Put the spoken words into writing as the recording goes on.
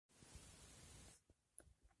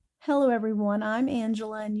Hello, everyone. I'm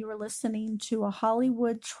Angela, and you are listening to A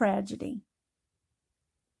Hollywood Tragedy.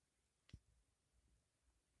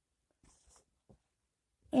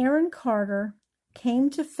 Aaron Carter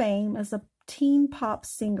came to fame as a teen pop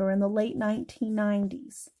singer in the late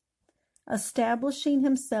 1990s, establishing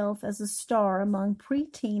himself as a star among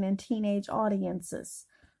preteen and teenage audiences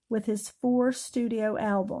with his 4 studio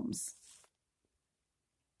albums.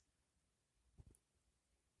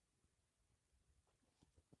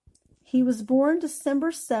 He was born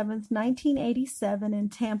December 7, 1987 in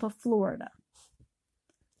Tampa, Florida,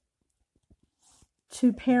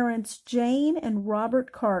 to parents Jane and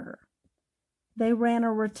Robert Carter. They ran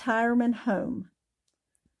a retirement home.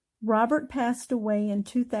 Robert passed away in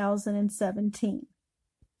 2017.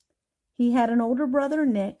 He had an older brother,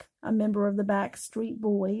 Nick, a member of the Backstreet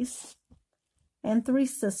Boys, and 3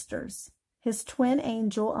 sisters, his twin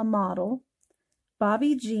Angel, a model,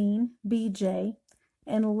 Bobby Jean, BJ,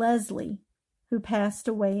 and Leslie, who passed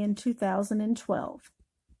away in 2012.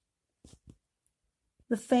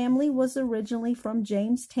 The family was originally from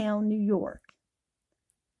Jamestown, New York.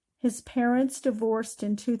 His parents divorced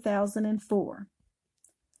in 2004.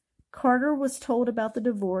 Carter was told about the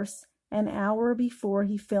divorce an hour before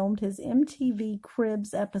he filmed his MTV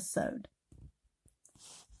Cribs episode.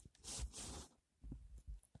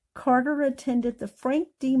 Carter attended the Frank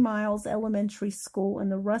D. Miles Elementary School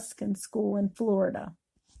and the Ruskin School in Florida.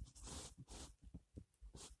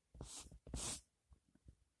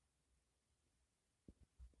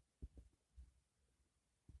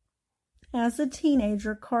 As a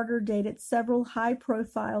teenager, Carter dated several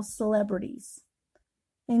high-profile celebrities,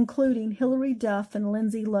 including Hilary Duff and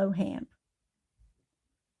Lindsay Lohan.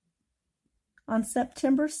 On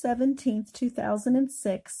September 17,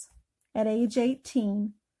 2006, at age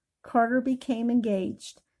 18, Carter became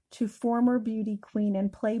engaged to former beauty queen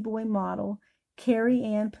and Playboy model Carrie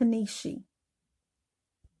Ann Panishi.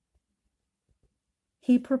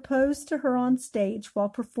 He proposed to her on stage while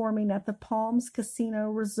performing at the Palms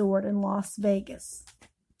Casino Resort in Las Vegas.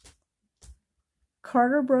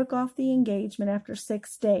 Carter broke off the engagement after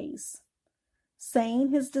 6 days, saying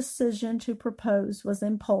his decision to propose was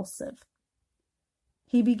impulsive.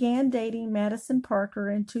 He began dating Madison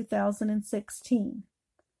Parker in 2016.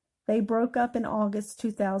 They broke up in August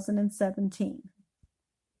 2017.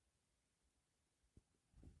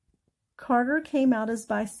 Carter came out as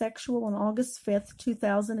bisexual on August 5,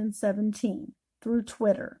 2017, through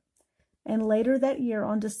Twitter, and later that year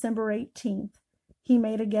on December 18th, he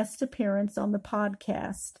made a guest appearance on the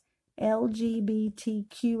podcast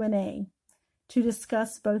LGBTQ&A to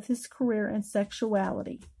discuss both his career and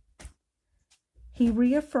sexuality. He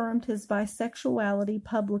reaffirmed his bisexuality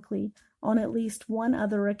publicly on at least one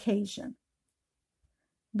other occasion,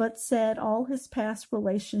 but said all his past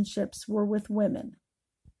relationships were with women.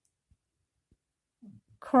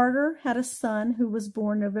 Carter had a son who was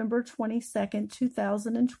born November 22,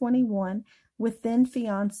 2021, with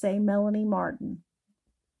then-fiancée Melanie Martin.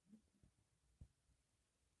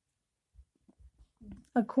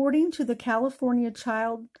 According to the California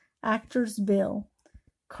Child Actors Bill,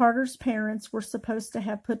 Carter's parents were supposed to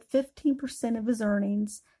have put 15% of his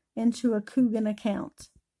earnings into a Coogan account.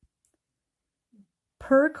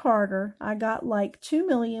 Per Carter, I got like $2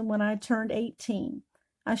 million when I turned 18.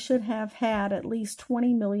 I should have had at least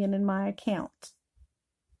 $20 million in my account.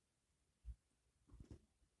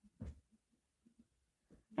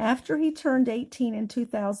 After he turned 18 in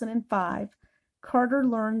 2005, Carter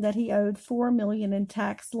learned that he owed $4 million in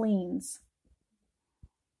tax liens.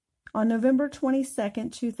 On November 22,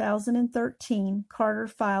 2013, Carter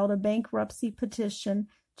filed a bankruptcy petition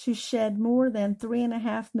to shed more than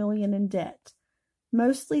 $3.5 million in debt,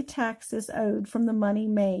 mostly taxes owed from the money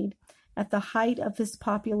made at the height of his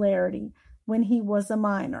popularity when he was a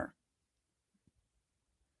minor.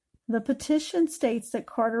 The petition states that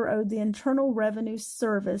Carter owed the Internal Revenue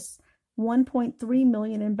Service $1.3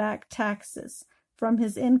 million in back taxes from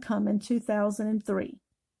his income in 2003.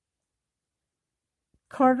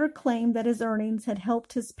 Carter claimed that his earnings had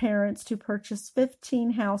helped his parents to purchase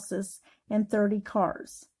 15 houses and 30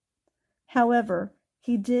 cars. However,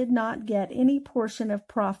 he did not get any portion of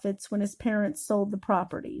profits when his parents sold the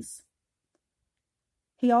properties.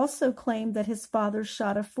 He also claimed that his father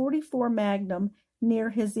shot a .44 Magnum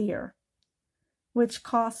near his ear, which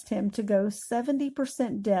cost him to go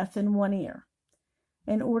 70% deaf in one ear,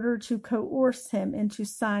 in order to coerce him into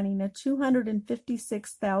signing a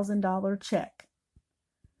 $256,000 check.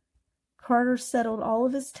 Carter settled all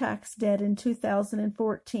of his tax debt in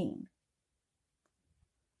 2014.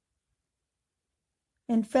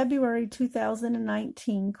 In February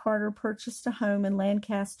 2019, Carter purchased a home in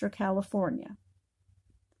Lancaster, California.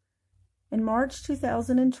 In March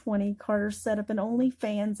 2020, Carter set up an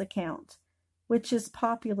OnlyFans account, which is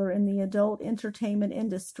popular in the adult entertainment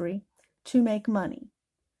industry, to make money.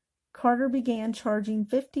 Carter began charging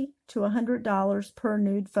 $50 to $100 per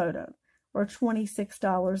nude photo, or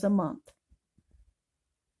 $26 a month.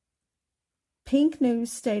 Pink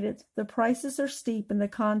News stated, "The prices are steep and the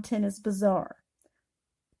content is bizarre,"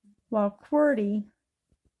 while Queerty,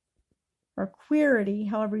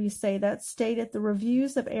 however you say that, stated, "The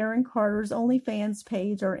reviews of Aaron Carter's OnlyFans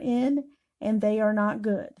page are in and they are not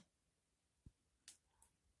good."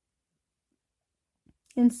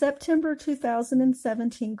 In September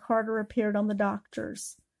 2017, Carter appeared on The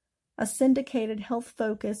Doctors, a syndicated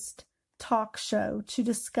health-focused talk show, to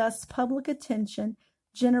discuss public attention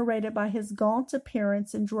generated by his gaunt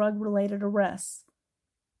appearance and drug-related arrests.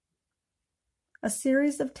 A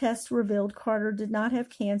series of tests revealed Carter did not have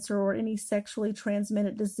cancer or any sexually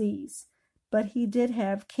transmitted disease, but he did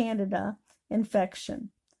have Candida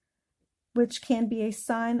infection, which can be a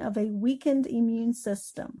sign of a weakened immune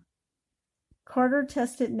system. Carter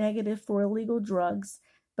tested negative for illegal drugs,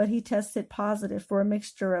 but he tested positive for a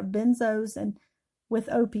mixture of benzos and with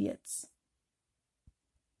opiates,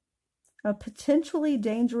 a potentially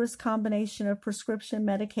dangerous combination of prescription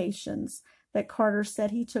medications that Carter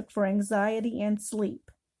said he took for anxiety and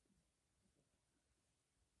sleep.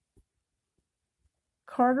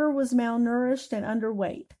 Carter was malnourished and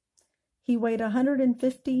underweight. He weighed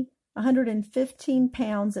 115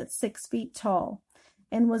 pounds at 6 feet tall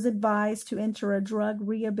and was advised to enter a drug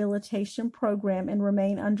rehabilitation program and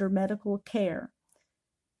remain under medical care.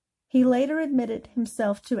 He later admitted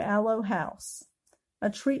himself to Aloe House, a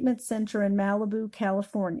treatment center in Malibu,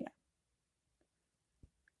 California.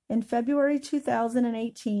 In February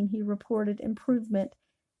 2018, he reported improvement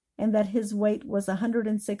and that his weight was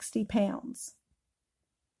 160 pounds.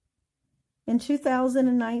 In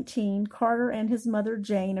 2019, Carter and his mother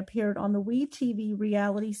Jane appeared on the WeTV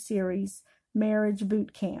reality series Marriage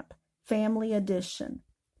Boot Camp, Family Edition.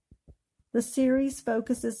 The series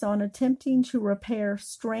focuses on attempting to repair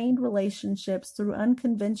strained relationships through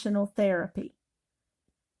unconventional therapy.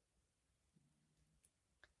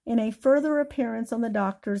 In a further appearance on The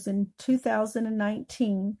Doctors in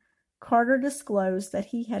 2019, Carter disclosed that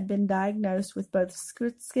he had been diagnosed with both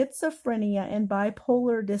schizophrenia and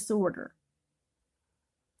bipolar disorder.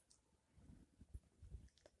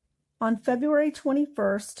 On February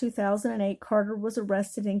 21, 2008, Carter was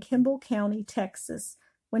arrested in Kimball County, Texas,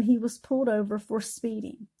 when he was pulled over for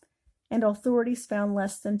speeding, and authorities found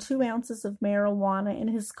less than 2 ounces of marijuana in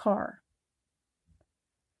his car.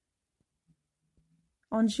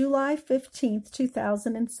 On July 15,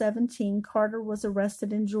 2017, Carter was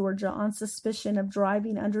arrested in Georgia on suspicion of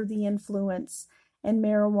driving under the influence and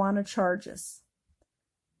marijuana charges.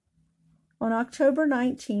 On October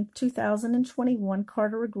 19, 2021,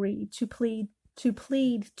 Carter agreed to plead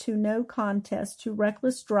to no contest to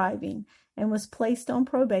reckless driving and was placed on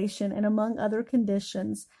probation, and among other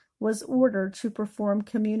conditions was ordered to perform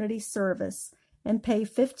community service and pay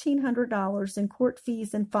 $1,500 in court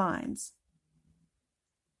fees and fines.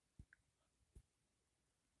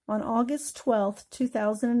 On August 12,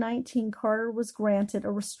 2019, Carter was granted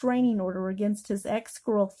a restraining order against his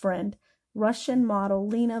ex-girlfriend, Russian model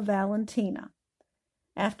Lena Valentina,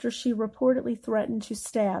 after she reportedly threatened to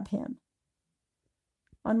stab him.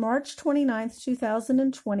 On March 29,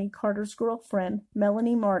 2020, Carter's girlfriend,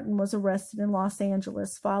 Melanie Martin, was arrested in Los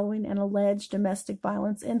Angeles following an alleged domestic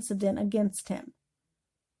violence incident against him.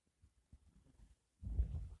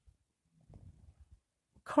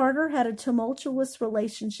 Carter had a tumultuous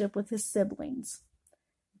relationship with his siblings,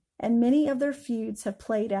 and many of their feuds have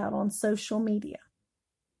played out on social media.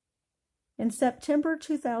 In September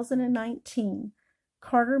 2019,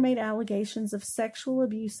 Carter made allegations of sexual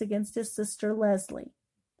abuse against his sister Leslie,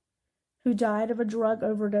 who died of a drug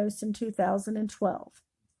overdose in 2012,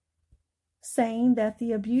 saying that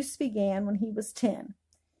the abuse began when he was 10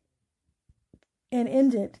 and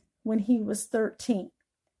ended when he was 13,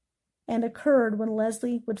 and occurred when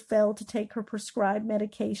Leslie would fail to take her prescribed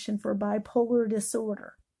medication for bipolar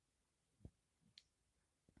disorder.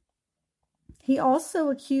 He also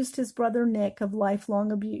accused his brother Nick of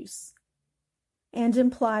lifelong abuse and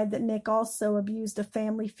implied that Nick also abused a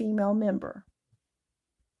family female member.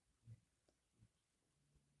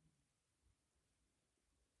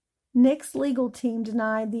 Nick's legal team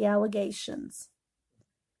denied the allegations,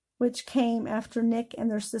 which came after Nick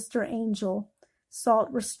and their sister Angel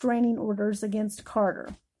sought restraining orders against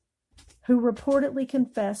Carter, who reportedly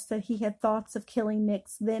confessed that he had thoughts of killing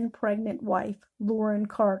Nick's then pregnant wife, Lauren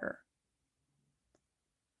Carter.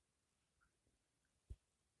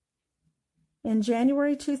 In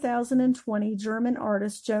January 2020, German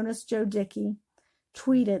artist Jonas Joe Dickey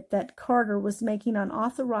tweeted that Carter was making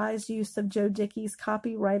unauthorized use of Joe Dickey's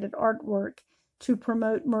copyrighted artwork to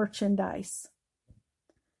promote merchandise.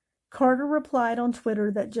 Carter replied on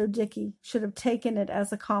Twitter that Joe Dickey should have taken it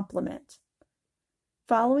as a compliment.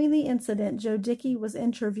 Following the incident, Joe Dickey was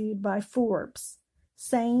interviewed by Forbes,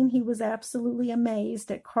 saying he was absolutely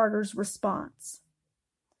amazed at Carter's response.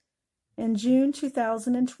 In June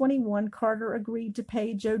 2021, Carter agreed to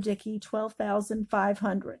pay Joe Dickey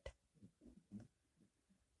 $12,500.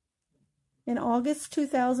 In August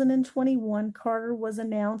 2021, Carter was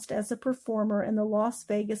announced as a performer in the Las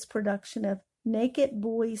Vegas production of Naked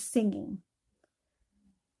Boys Singing.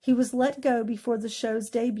 He was let go before the show's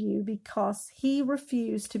debut because he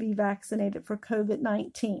refused to be vaccinated for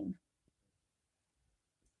COVID-19.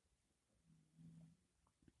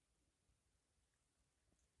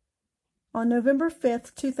 On November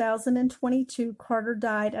 5, 2022, Carter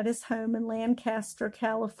died at his home in Lancaster,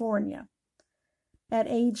 California, at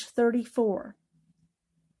age 34.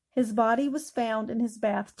 His body was found in his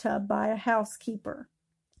bathtub by a housekeeper.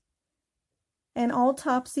 An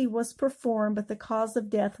autopsy was performed, but the cause of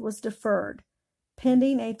death was deferred,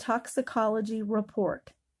 pending a toxicology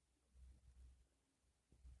report.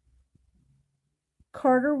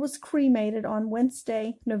 Carter was cremated on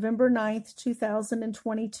Wednesday, November 9,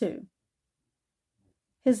 2022.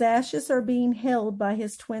 His ashes are being held by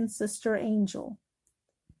his twin sister, Angel.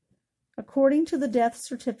 According to the death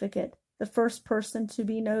certificate, the first person to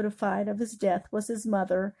be notified of his death was his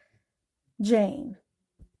mother, Jane.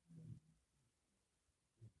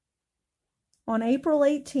 On April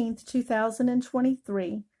 18,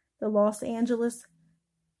 2023, the Los Angeles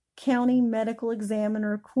County Medical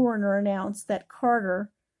Examiner coroner announced that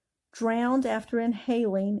Carter drowned after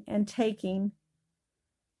inhaling and taking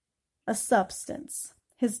a substance.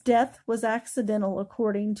 His death was accidental,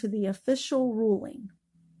 according to the official ruling.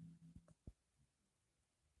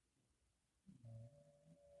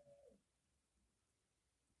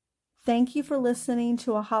 Thank you for listening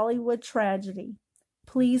to A Hollywood Tragedy.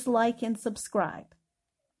 Please like and subscribe.